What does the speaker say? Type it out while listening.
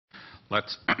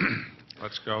let's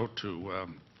let's go to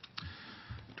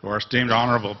our esteemed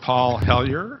Honorable Paul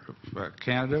Hellyer of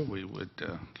Canada. We would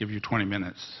give you 20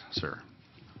 minutes, sir.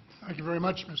 Thank you very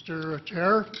much, Mr.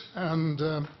 Chair,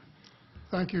 and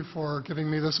thank you for giving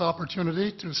me this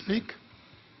opportunity to speak.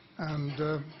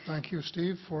 And thank you,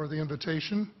 Steve, for the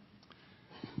invitation.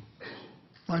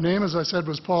 My name, as I said,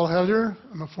 was Paul Hellyer.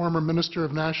 I'm a former Minister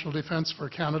of National Defence for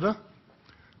Canada.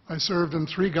 I served in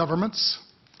 3 governments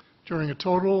during a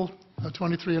total of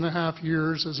 23.5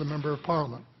 years as a Member of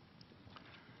Parliament.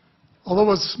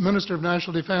 Although as Minister of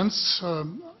National Defence,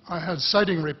 I had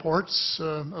sighting reports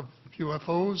of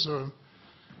UFOs.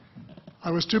 I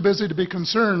was too busy to be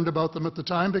concerned about them at the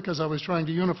time because I was trying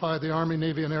to unify the Army,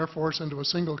 Navy and Air Force into a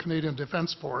single Canadian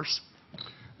Defence Force.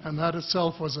 And that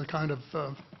itself was a kind of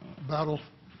battle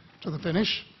to the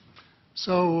finish.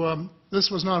 So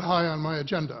this was not high on my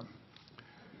agenda.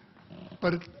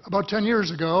 But about 10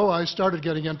 years ago, I started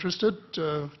getting interested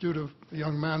due to a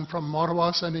young man from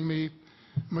Ottawa sending me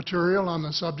material on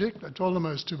the subject. I told him I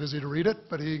was too busy to read it,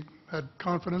 but he had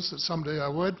confidence that someday I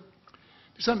would.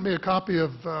 He sent me a copy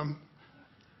of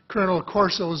Colonel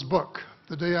Corso's book,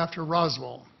 The Day After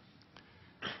Roswell.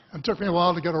 It took me a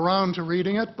while to get around to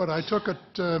reading it, but I took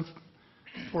it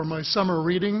for my summer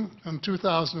reading in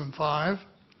 2005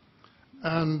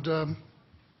 and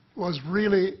was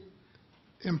really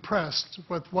impressed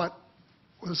with what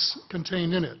was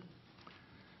contained in it.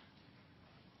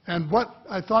 And what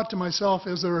I thought to myself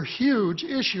is there are huge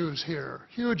issues here,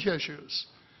 huge issues.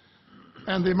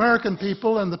 And the American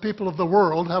people and the people of the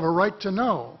world have a right to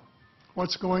know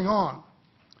what's going on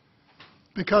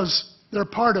because they're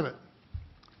part of it.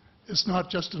 It's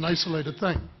not just an isolated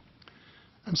thing.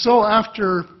 And so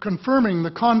after confirming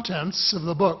the contents of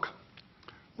the book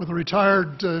with a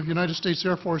retired United States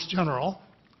Air Force general,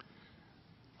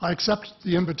 I accepted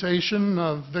the invitation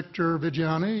of Victor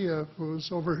Vigiani,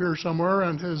 who's over here somewhere,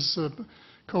 and his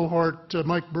cohort,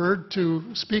 Mike Bird, to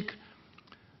speak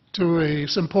to a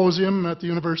symposium at the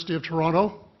University of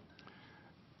Toronto.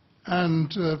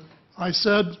 And I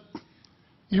said,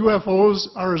 UFOs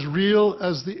are as real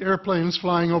as the airplanes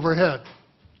flying overhead.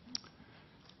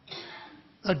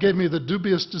 That gave me the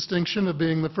dubious distinction of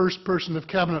being the first person of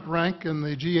cabinet rank in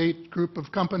the G8 group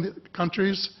of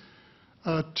countries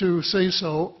to say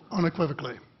so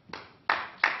unequivocally.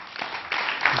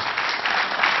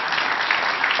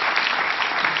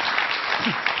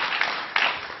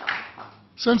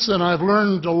 Since then, I've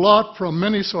learned a lot from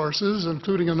many sources,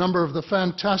 including a number of the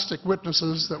fantastic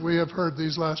witnesses that we have heard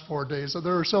these last 4 days. They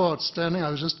were so outstanding, I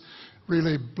was just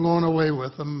really blown away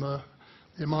with them,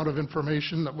 the amount of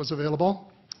information that was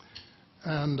available.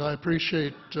 And I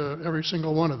appreciate every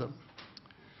single one of them.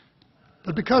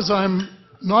 But because I'm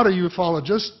not a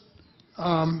ufologist,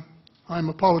 I'm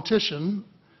a politician,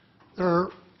 there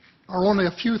are only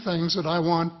a few things that I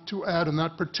want to add in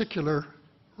that particular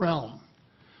realm.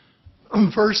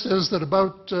 First is that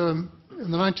about in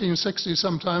the 1960s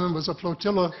sometime, it was a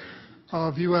flotilla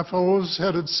of UFOs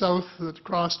headed south that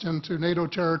crossed into NATO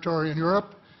territory in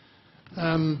Europe.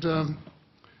 And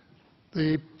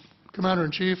the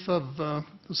Commander-in-Chief of the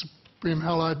Supreme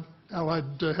Allied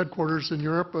Headquarters in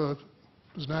Europe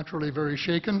was naturally very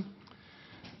shaken.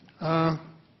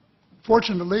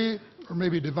 Fortunately, or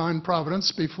maybe divine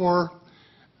providence, before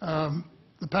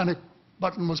the panic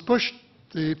button was pushed,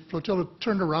 the flotilla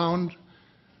turned around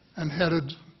and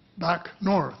headed back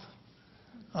north.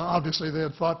 Obviously, they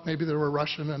had thought maybe they were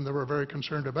Russian and they were very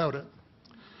concerned about it.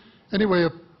 Anyway,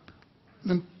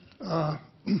 an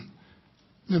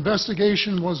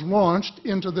investigation was launched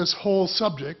into this whole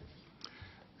subject,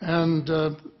 and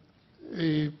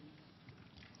a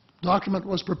document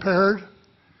was prepared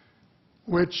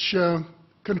which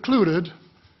concluded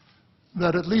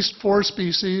that at least 4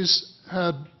 species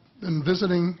had been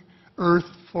visiting Earth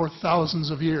for thousands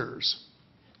of years.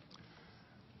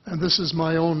 And this is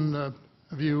my own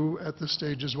view at this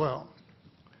stage as well.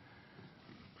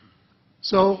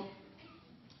 So,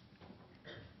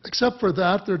 except for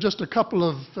that, there are just a couple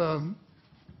of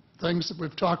things that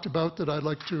we've talked about that I'd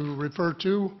like to refer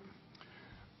to.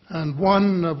 And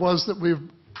one was that we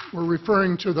were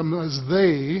referring to them as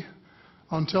they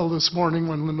until this morning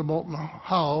when Linda Moulton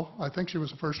Howe, I think she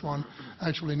was the first one,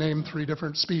 actually named 3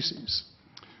 different species.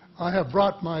 I have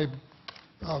brought my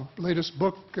latest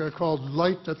book called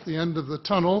Light at the End of the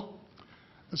Tunnel,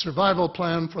 A Survival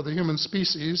Plan for the Human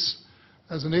Species,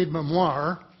 as an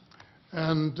aide-memoire,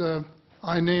 and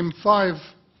I name 5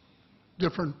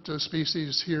 different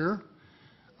species here.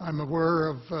 I'm aware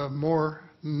of more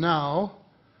now.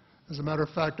 As a matter of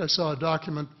fact, I saw a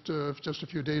document just a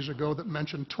few days ago that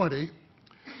mentioned 20.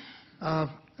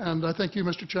 and I think you,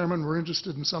 Mr. Chairman, were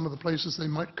interested in some of the places they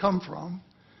might come from.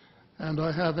 And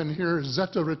I have in here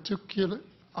Zeta Reticuli,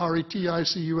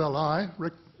 R-E-T-I-C-U-L-I,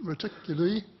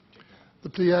 Reticuli, the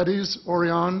Pleiades,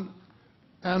 Orion,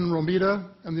 Andromeda,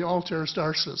 and the Altair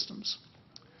star systems.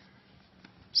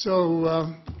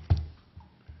 So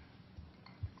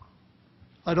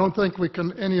I don't think we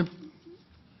can any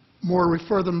more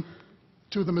refer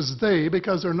to them as they,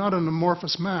 because they're not an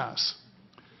amorphous mass.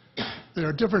 They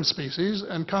are different species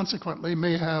and consequently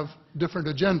may have different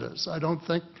agendas. I don't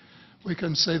think we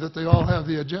can say that they all have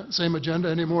the same agenda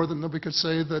any more than we could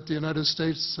say that the United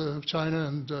States, China,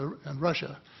 and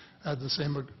Russia had the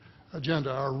same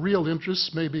agenda. Our real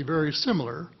interests may be very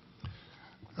similar,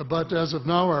 but as of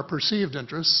now, our perceived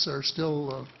interests are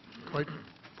still quite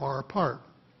far apart.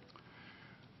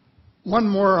 One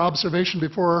more observation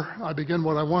before I begin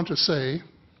what I want to say,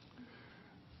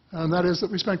 and that is that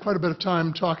we spent quite a bit of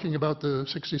time talking about the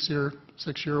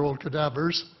 66-year-old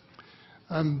cadavers.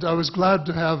 And I was glad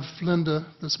to have Linda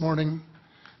this morning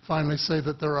finally say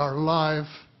that there are live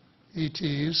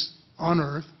ETs on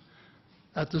Earth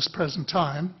at this present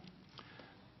time,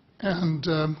 and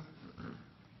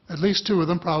at least 2 of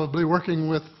them probably working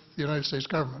with the United States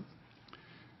government.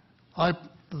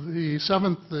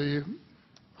 The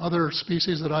other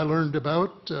species that I learned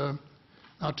about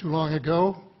not too long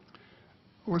ago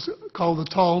was called the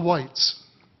tall whites.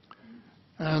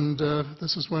 And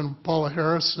this is when Paula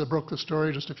Harris broke the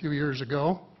story just a few years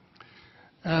ago.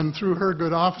 And through her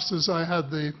good offices, I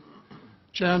had the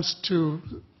chance to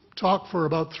talk for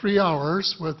about 3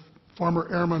 hours with former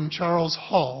Airman Charles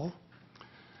Hall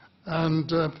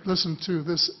and listen to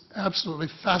this absolutely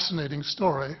fascinating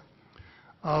story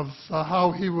of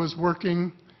how he was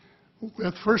working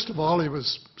with, first of all, he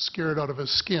was scared out of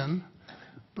his skin,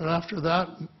 but after that,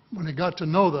 when he got to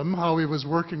know them, how he was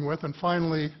working with, and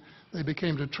finally they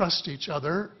became to trust each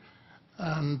other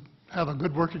and have a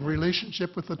good working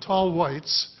relationship with the tall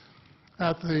whites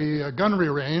at the gunnery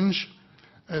range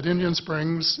at Indian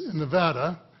Springs in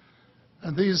Nevada.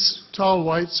 And these tall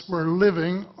whites were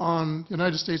living on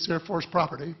United States Air Force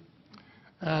property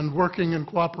and working in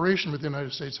cooperation with the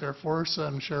United States Air Force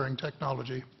and sharing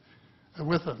technology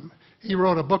with them. He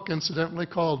wrote a book, incidentally,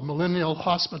 called Millennial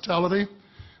Hospitality.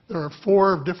 There are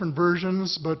 4 different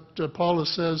versions, but Paula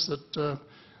says that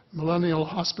Millennial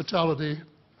Hospitality,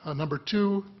 number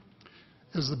 2,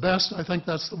 is the best. I think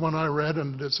that's the one I read,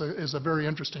 and it's a very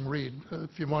interesting read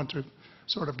if you want to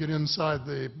sort of get inside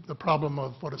the problem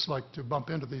of what it's like to bump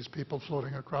into these people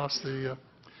floating across the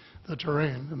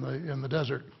terrain in the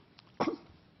desert.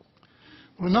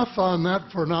 Well, enough on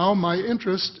that for now. My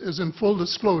interest is in full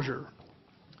disclosure.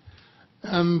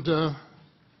 And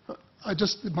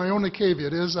my only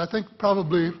caveat is I think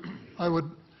probably I would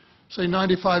say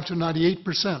 95 to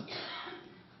 98%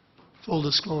 full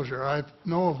disclosure. I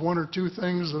know of 1 or 2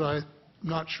 things that I'm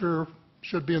not sure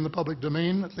should be in the public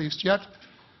domain, at least yet.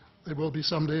 They will be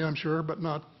someday, I'm sure, but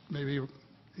not maybe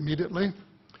immediately.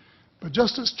 But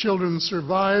just as children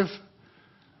survive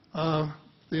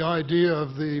the idea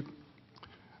of the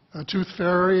Tooth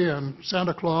Fairy and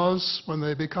Santa Claus when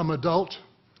they become adult,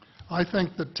 I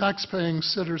think that tax-paying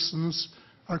citizens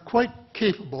are quite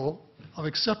capable of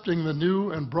accepting the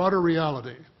new and broader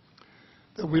reality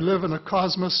that we live in a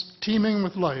cosmos teeming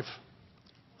with life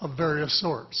of various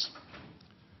sorts.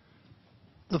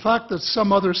 The fact that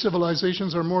some other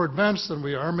civilizations are more advanced than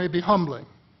we are may be humbling,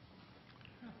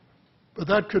 but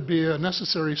that could be a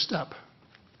necessary step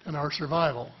in our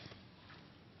survival.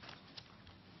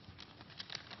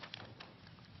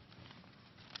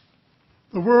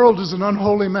 The world is an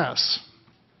unholy mess.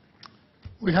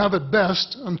 We have at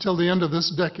best until the end of this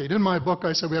decade. In my book,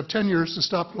 I said we have 10 years to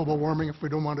stop global warming if we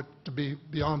don't want it to be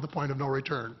beyond the point of no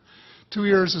return. 2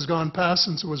 years has gone past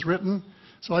since it was written,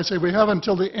 so I say we have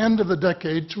until the end of the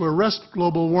decade to arrest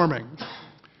global warming.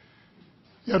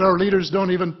 Yet our leaders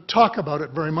don't even talk about it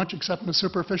very much except in a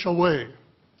superficial way.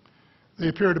 They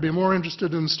appear to be more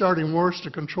interested in starting wars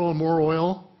to control more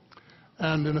oil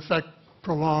and, in effect,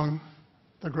 prolong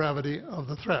the gravity of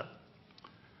the threat.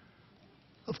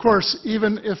 Of course,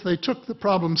 even if they took the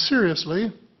problem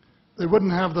seriously, they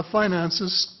wouldn't have the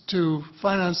finances to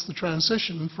finance the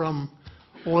transition from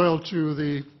oil to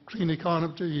the clean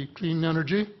economy, to clean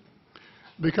energy,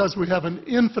 because we have an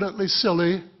infinitely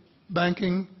silly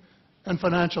banking and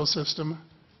financial system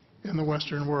in the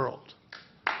Western world.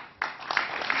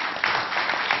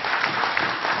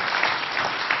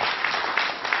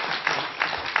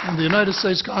 And the United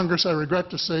States Congress, I regret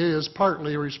to say, is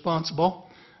partly responsible,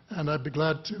 and I'd be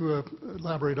glad to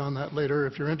elaborate on that later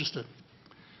if you're interested.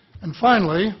 And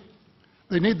finally,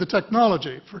 they need the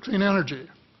technology for clean energy.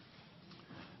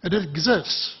 And it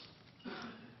exists,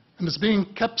 and it's being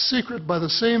kept secret by the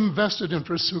same vested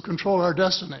interests who control our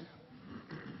destiny.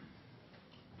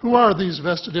 Who are these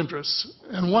vested interests,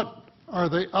 and what are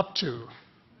they up to?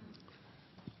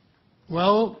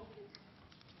 Well,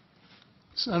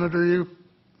 Senator, you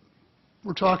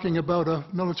were talking about a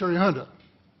military junta.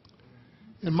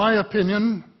 In my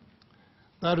opinion,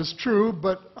 that is true,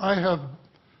 but I have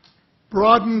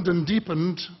broadened and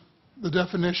deepened the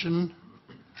definition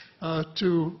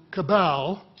to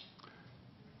cabal,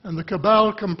 and the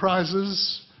cabal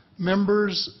comprises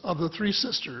members of the Three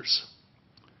Sisters: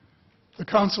 the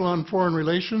Council on Foreign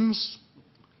Relations,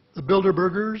 the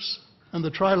Bilderbergers, and the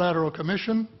Trilateral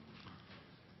Commission,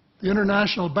 the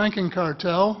International Banking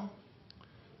Cartel,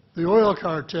 the Oil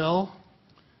Cartel,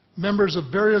 members of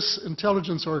various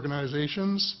intelligence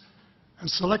organizations, and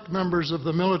select members of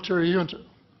the military junta,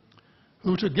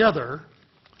 who together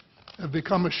have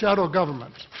become a shadow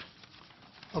government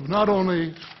of not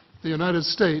only the United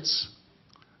States,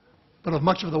 but of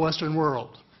much of the Western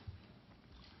world.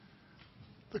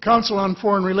 The Council on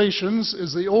Foreign Relations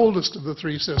is the oldest of the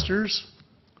Three Sisters,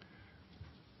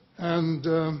 and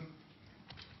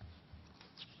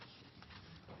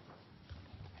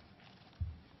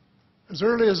as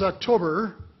early as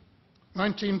October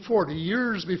 1940,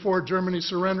 years before Germany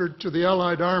surrendered to the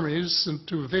Allied armies and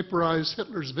to vaporize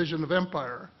Hitler's vision of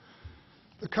empire,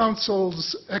 the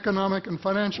Council's Economic and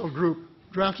Financial Group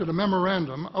drafted a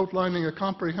memorandum outlining a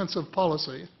comprehensive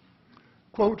policy,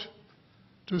 quote,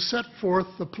 to set forth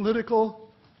the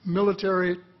political,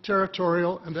 military,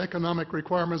 territorial, and economic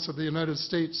requirements of the United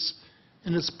States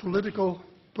in its political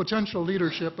potential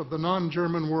leadership of the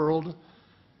non-German world,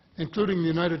 including the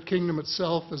United Kingdom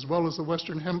itself, as well as the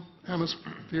Western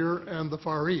Hemisphere and the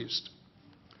Far East.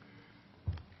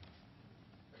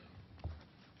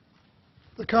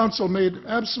 The Council made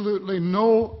absolutely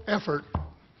no effort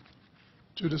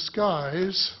to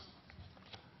disguise,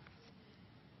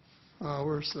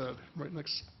 where's that? Right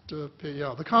next page,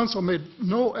 yeah. The Council made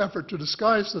no effort to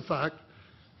disguise the fact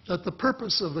that the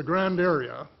purpose of the Grand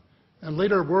Area and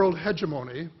later world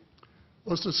hegemony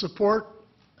was to support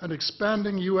an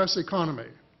expanding U.S. economy,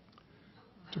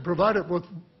 to provide it with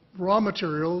raw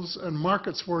materials and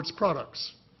markets for its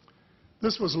products.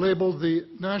 This was labeled the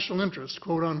national interest,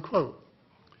 quote unquote.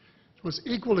 It was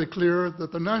equally clear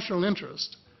that the national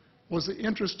interest was the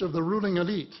interest of the ruling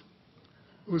elite,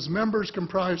 whose members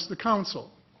comprised the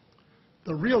Council.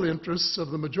 The real interests of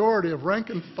the majority of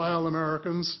rank-and-file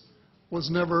Americans was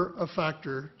never a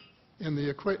factor in the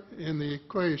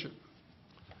equation.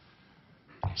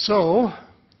 So,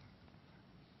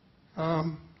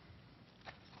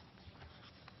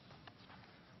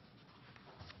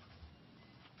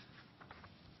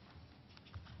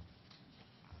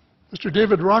 Mr.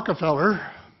 David Rockefeller,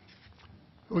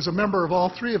 who was a member of all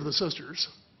three of the sisters,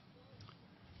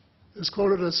 is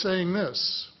quoted as saying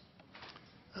this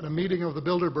at a meeting of the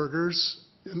Bilderbergers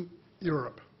in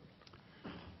Europe.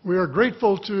 We are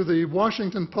grateful to the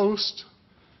Washington Post,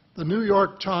 the New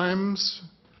York Times,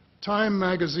 Time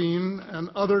magazine, and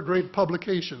other great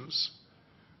publications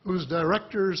whose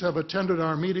directors have attended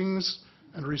our meetings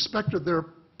and respected their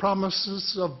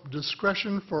promises of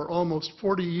discretion for almost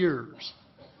 40 years.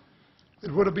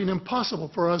 It would have been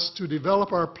impossible for us to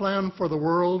develop our plan for the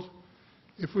world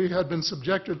if we had been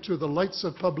subjected to the lights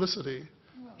of publicity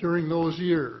during those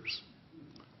years.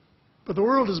 But the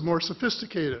world is more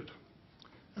sophisticated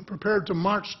and prepared to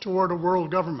march toward a world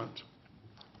government.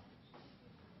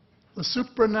 The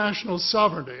supranational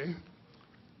sovereignty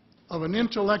of an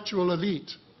intellectual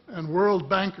elite and world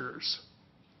bankers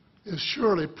is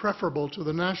surely preferable to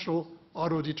the national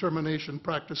autodetermination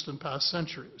practiced in past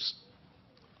centuries.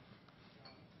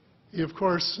 He, of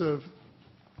course,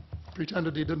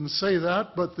 pretended he didn't say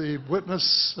that, but the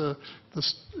witness,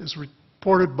 this is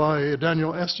reported by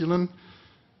Daniel Estulin,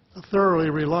 a thoroughly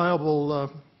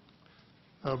reliable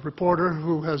reporter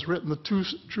who has written the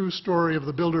true story of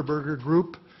the Bilderberger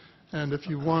Group. And if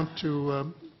you want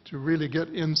to really get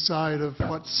inside of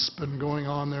what's been going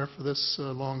on there for this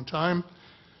long time,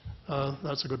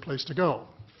 that's a good place to go.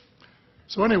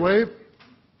 So anyway,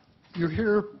 you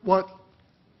hear what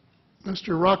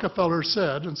Mr. Rockefeller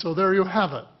said, and so there you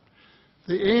have it.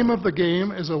 The aim of the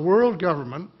game is a world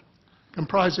government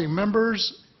comprising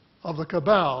members of the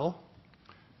cabal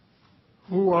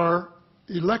who are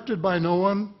elected by no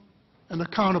one and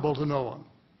accountable to no one.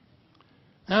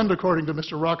 And according to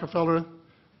Mr. Rockefeller,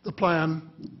 the plan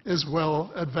is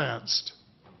well advanced.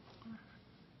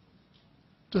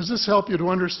 Does this help you to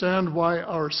understand why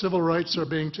our civil rights are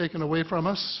being taken away from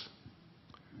us?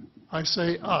 I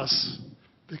say us,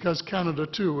 because Canada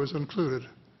too is included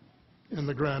in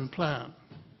the grand plan.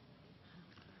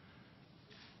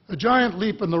 A giant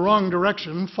leap in the wrong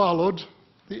direction followed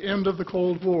the end of the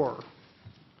Cold War.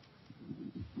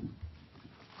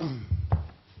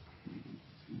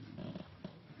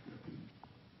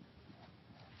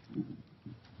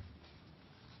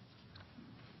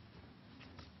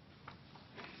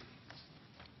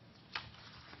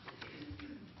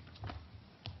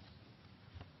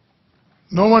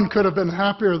 No one could have been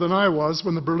happier than I was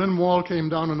when the Berlin Wall came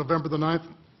down on November the 9th,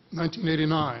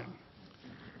 1989.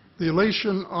 The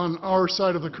elation on our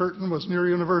side of the curtain was near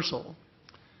universal,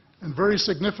 and very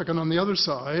significant on the other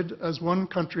side as one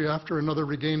country after another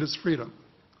regained its freedom.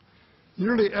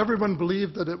 Nearly everyone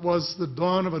believed that it was the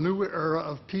dawn of a new era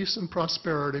of peace and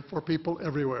prosperity for people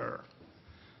everywhere.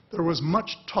 There was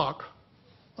much talk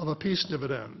of a peace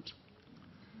dividend.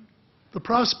 The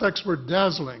prospects were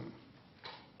dazzling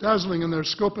in their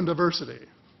scope and diversity.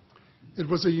 It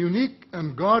was a unique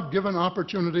and God-given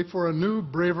opportunity for a new,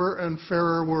 braver, and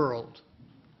fairer world.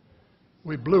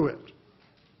 We blew it.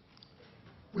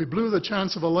 We blew the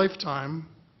chance of a lifetime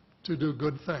to do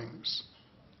good things.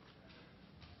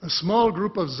 A small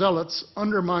group of zealots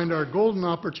undermined our golden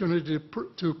opportunity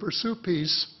to pursue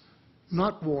peace,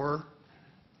 not war,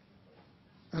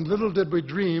 and little did we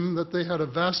dream that they had a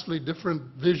vastly different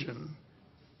vision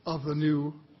of the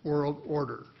new world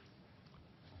order.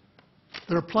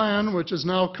 Their plan, which is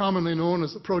now commonly known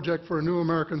as the Project for a New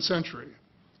American Century,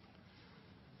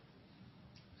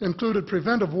 included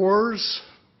preventive wars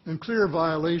in clear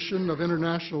violation of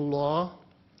international law,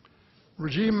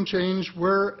 regime change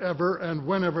wherever and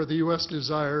whenever the U.S.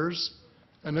 desires,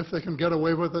 and if they can get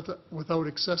away with it without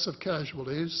excessive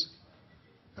casualties,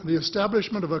 and the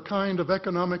establishment of a kind of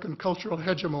economic and cultural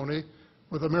hegemony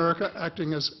with America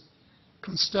acting as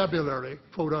constabulary,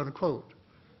 quote unquote.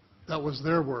 That was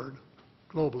their word,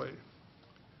 globally.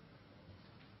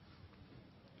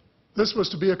 This was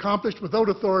to be accomplished without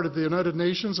authority of the United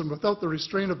Nations and without the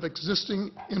restraint of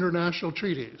existing international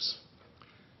treaties.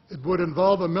 It would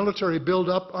involve a military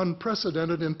buildup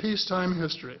unprecedented in peacetime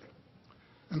history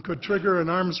and could trigger an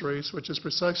arms race, which is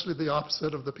precisely the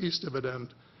opposite of the peace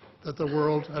dividend that the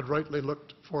world had rightly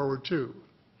looked forward to.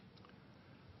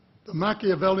 The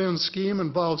Machiavellian scheme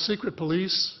involved secret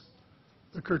police,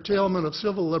 the curtailment of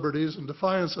civil liberties in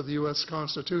defiance of the U.S.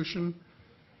 Constitution,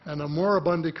 and a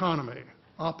moribund economy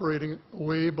operating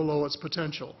way below its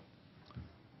potential.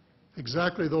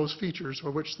 Exactly those features for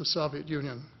which the Soviet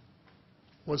Union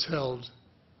was held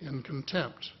in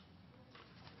contempt.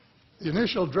 The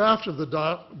initial draft of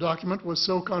the document was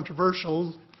so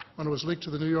controversial when it was leaked to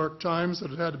the New York Times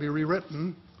that it had to be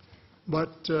rewritten,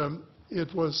 but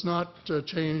it was not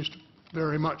changed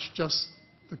very much, just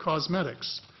the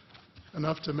cosmetics,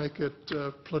 enough to make it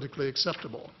politically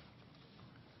acceptable.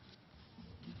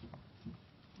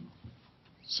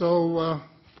 So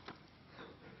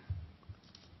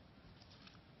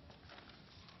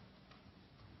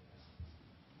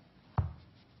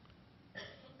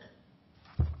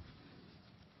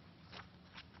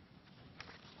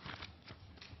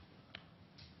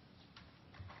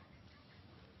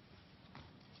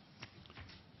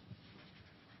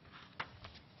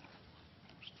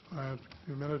I have a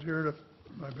few minutes here to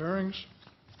my bearings.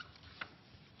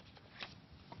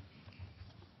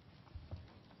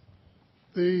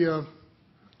 The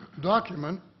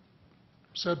document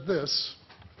said this: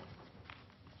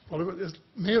 well, it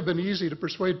may have been easy to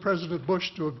persuade President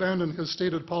Bush to abandon his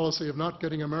stated policy of not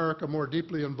getting America more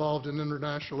deeply involved in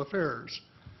international affairs,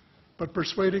 but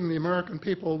persuading the American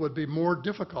people would be more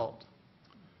difficult.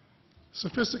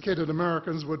 Sophisticated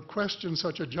Americans would question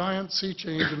such a giant sea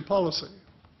change in policy.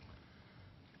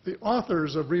 The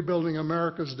authors of Rebuilding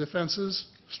America's Defenses,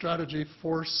 Strategy,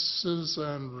 Forces,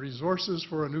 and Resources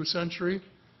for a New Century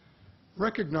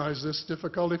recognized this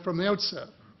difficulty from the outset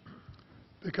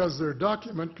because their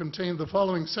document contained the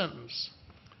following sentence: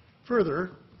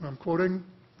 further, I'm quoting,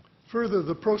 further,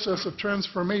 the process of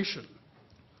transformation,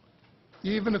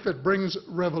 even if it brings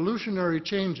revolutionary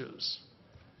changes,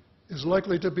 is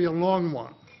likely to be a long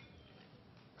one,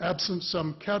 absent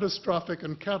some catastrophic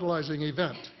and catalyzing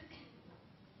event,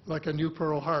 like a new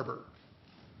Pearl Harbor.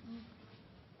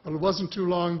 Well, it wasn't too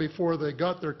long before they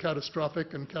got their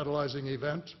catastrophic and catalyzing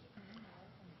event.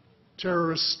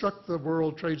 Terrorists struck the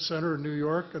World Trade Center in New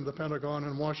York and the Pentagon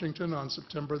in Washington on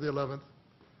September the 11th,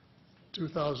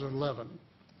 2011.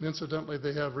 And incidentally,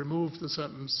 they have removed the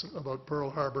sentence about Pearl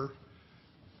Harbor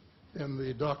in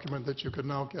the document that you can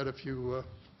now get if you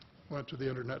went to the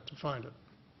internet to find it.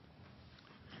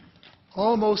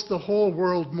 Almost the whole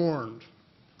world mourned.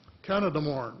 Canada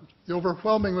mourned. The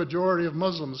overwhelming majority of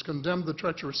Muslims condemned the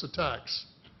treacherous attacks.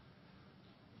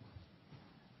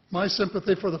 My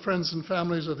sympathy for the friends and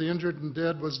families of the injured and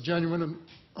dead was genuine and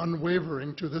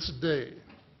unwavering to this day.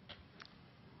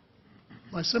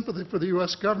 My sympathy for the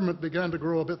U.S. government began to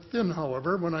grow a bit thin,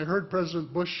 however, when I heard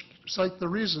President Bush cite the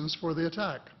reasons for the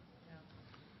attack.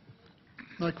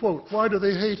 And I quote, "Why do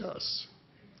they hate us?"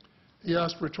 he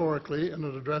asked rhetorically in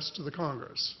an address to the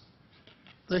Congress.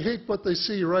 "They hate what they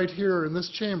see right here in this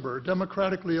chamber,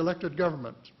 democratically elected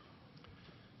government.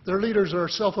 Their leaders are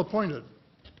self-appointed.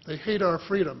 They hate our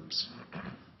freedoms,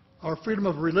 our freedom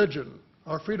of religion,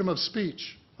 our freedom of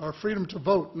speech, our freedom to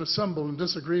vote and assemble and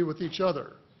disagree with each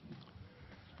other."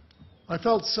 I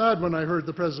felt sad when I heard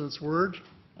the President's word.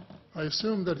 I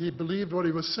assumed that he believed what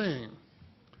he was saying.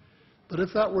 But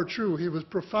if that were true, he was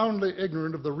profoundly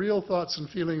ignorant of the real thoughts and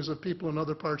feelings of people in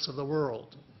other parts of the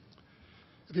world.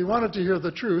 If he wanted to hear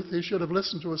the truth, he should have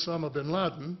listened to Osama bin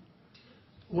Laden,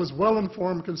 who was well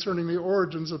informed concerning the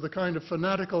origins of the kind of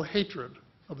fanatical hatred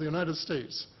of the United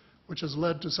States which has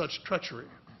led to such treachery.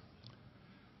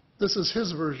 This is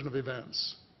his version of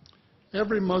events.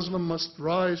 Every Muslim must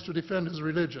rise to defend his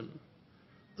religion.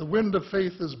 The wind of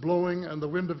faith is blowing, and the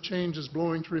wind of change is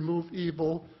blowing to remove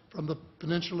evil from the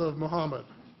peninsula of Muhammad.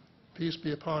 Peace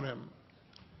be upon him.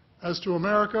 As to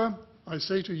America, I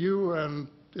say to you and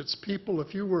its people a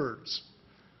few words.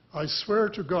 I swear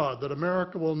to God that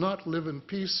America will not live in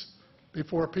peace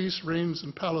before peace reigns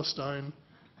in Palestine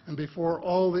and before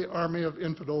all the army of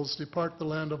infidels depart the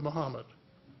land of Muhammad.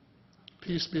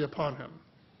 Peace be upon him.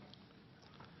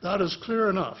 That is clear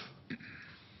enough.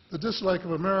 The dislike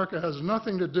of America has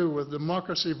nothing to do with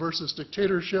democracy versus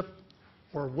dictatorship,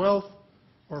 or wealth,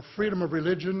 or freedom of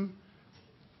religion,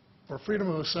 or freedom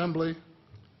of assembly.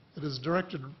 It is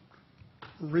directly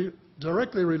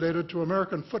related to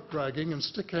American foot-dragging and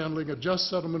stick-handling a just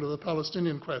settlement of the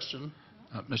Palestinian question.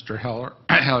 Mr.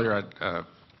 Hellyer, I'd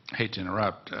hate to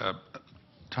interrupt.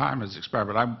 Time has expired,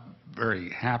 but I'm very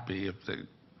happy if the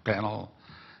panel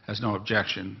has no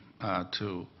objection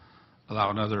to allow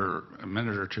another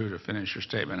minute or two to finish your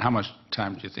statement. How much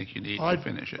time do you think you need to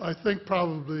finish it? I think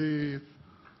probably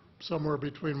somewhere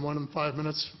between 1 and 5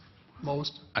 minutes,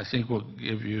 most. I think we'll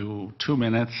give you 2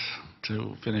 minutes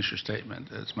to finish your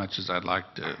statement, as much as I'd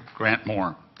like to grant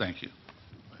more. Thank you.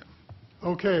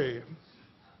 Okay.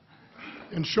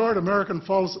 In short, American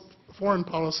foreign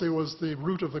policy was the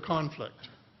root of the conflict.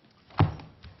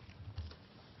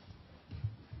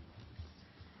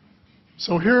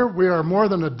 So here we are more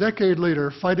than a decade later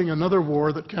fighting another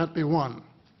war that can't be won.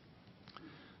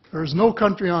 There is no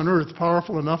country on earth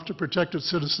powerful enough to protect its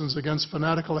citizens against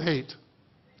fanatical hate,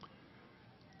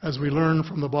 as we learned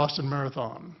from the Boston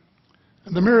Marathon.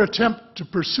 And the mere attempt to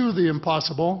pursue the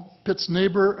impossible pits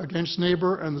neighbor against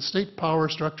neighbor and the state power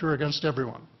structure against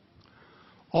everyone.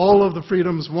 All of the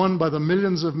freedoms won by the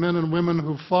millions of men and women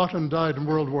who fought and died in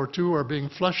World War II are being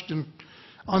flushed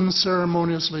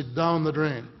unceremoniously down the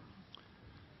drain.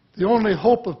 The only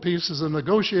hope of peace is a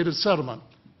negotiated settlement.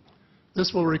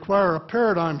 This will require a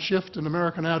paradigm shift in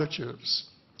American attitudes.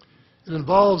 It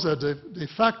involves a de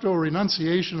facto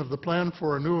renunciation of the plan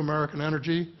for a new American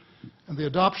energy and the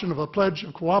adoption of a pledge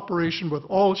of cooperation with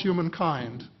all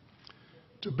humankind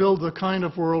to build the kind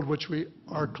of world which we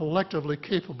are collectively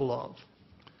capable of.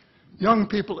 Young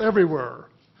people everywhere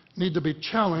need to be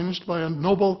challenged by a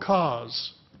noble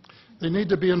cause. They need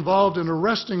to be involved in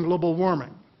arresting global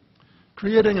warming,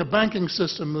 creating a banking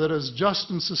system that is just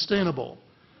and sustainable,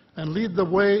 and lead the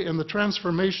way in the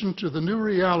transformation to the new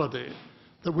reality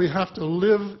that we have to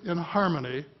live in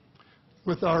harmony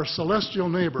with our celestial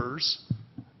neighbors,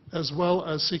 as well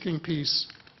as seeking peace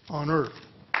on earth.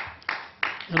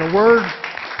 In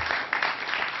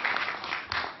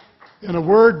a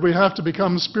word, we have to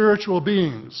become spiritual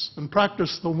beings and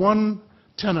practice the one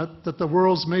tenet that the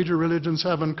world's major religions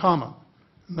have in common,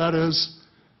 and that is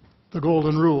the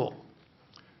Golden Rule.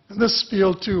 In this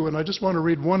field, too, and I just want to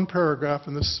read one paragraph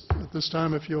at this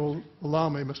time, if you'll allow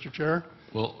me, Mr. Chair.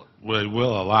 Well, we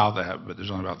will allow that, but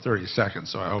there's only about 30 seconds,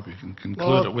 so I hope you can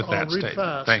conclude it with that statement.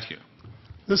 Fast. Thank you.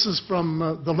 This is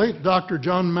from the late Dr.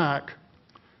 John Mack,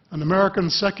 an American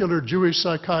secular Jewish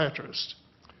psychiatrist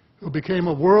who became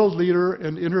a world leader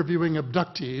in interviewing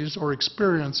abductees, or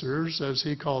experiencers, as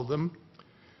he called them,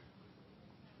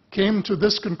 came to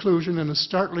this conclusion in a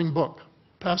startling book,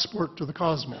 Passport to the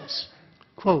Cosmos.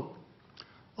 Quote,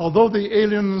 although the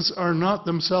aliens are not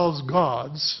themselves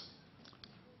gods,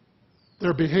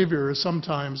 their behavior is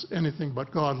sometimes anything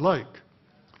but godlike.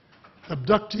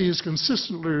 Abductees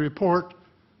consistently report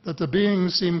that the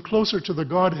beings seem closer to the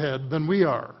Godhead than we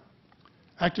are,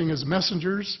 acting as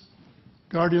messengers,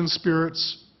 guardian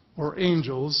spirits, or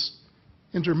angels,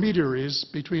 intermediaries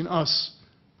between us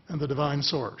and the divine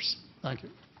source. Thank you.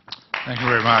 Thank you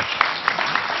very much.